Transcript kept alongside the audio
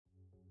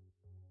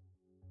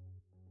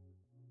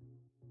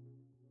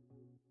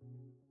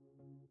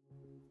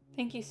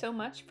Thank you so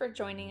much for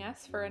joining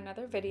us for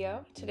another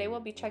video. Today we'll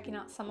be checking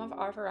out some of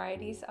our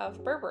varieties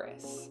of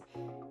Berberis.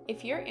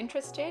 If you're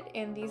interested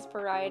in these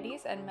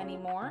varieties and many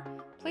more,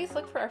 please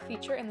look for our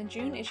feature in the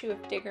June issue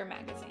of Digger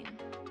magazine.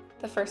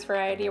 The first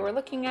variety we're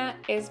looking at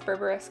is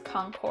Berberis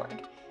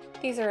Concord.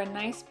 These are a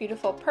nice,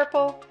 beautiful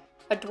purple,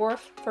 a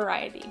dwarf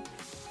variety.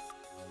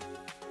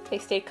 They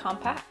stay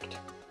compact.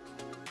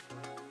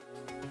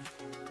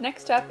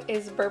 Next up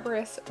is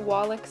Berberis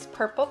Wallix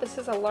Purple. This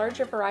is a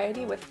larger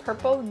variety with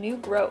purple new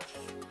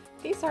growth.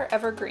 These are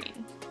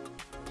evergreen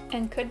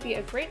and could be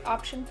a great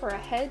option for a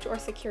hedge or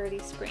security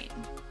screen.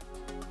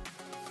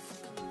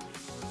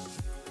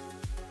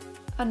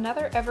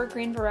 Another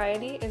evergreen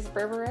variety is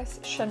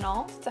Berberis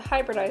Chenal. It's a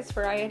hybridized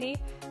variety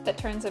that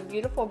turns a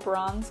beautiful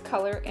bronze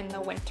color in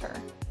the winter.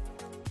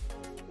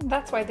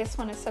 That's why this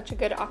one is such a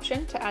good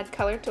option to add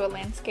color to a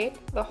landscape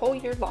the whole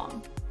year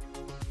long.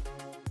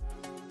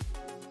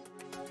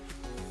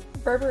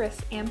 Berberis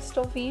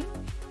Amstelveen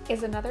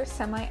is another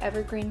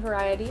semi-evergreen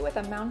variety with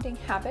a mounding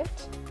habit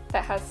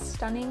that has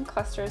stunning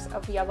clusters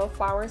of yellow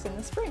flowers in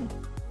the spring.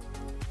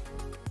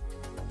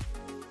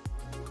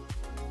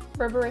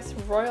 Berberis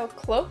Royal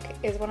Cloak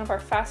is one of our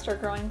faster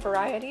growing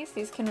varieties.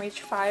 These can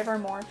reach 5 or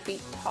more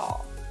feet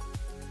tall.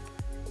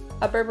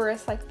 A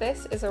Berberis like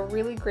this is a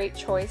really great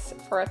choice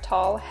for a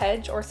tall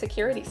hedge or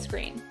security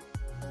screen.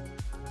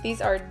 These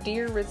are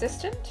deer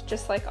resistant,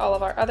 just like all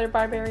of our other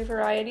barberry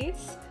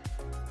varieties.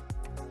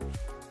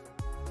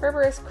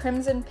 Berberis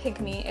Crimson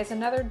Pygmy is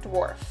another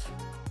dwarf.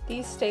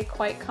 These stay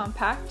quite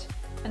compact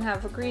and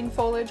have green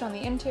foliage on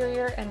the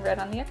interior and red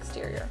on the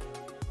exterior.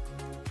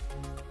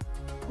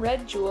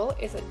 Red Jewel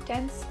is a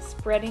dense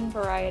spreading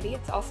variety.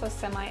 It's also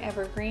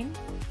semi-evergreen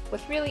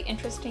with really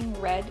interesting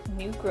red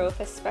new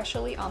growth,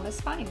 especially on the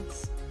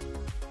spines.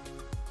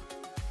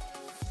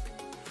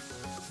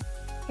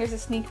 Here's a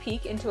sneak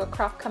peek into a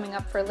crop coming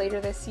up for later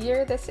this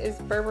year. This is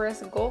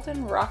Berberis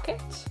Golden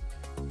Rocket.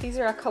 These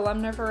are a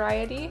columnar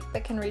variety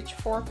that can reach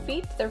 4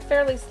 feet. They're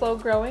fairly slow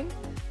growing,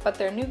 but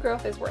their new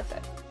growth is worth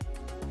it.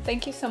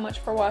 Thank you so much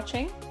for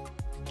watching.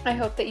 I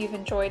hope that you've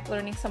enjoyed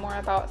learning some more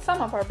about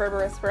some of our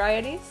Berberis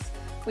varieties.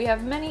 We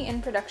have many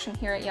in production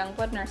here at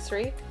Youngblood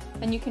Nursery,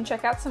 and you can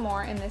check out some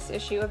more in this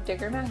issue of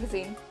Digger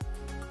magazine.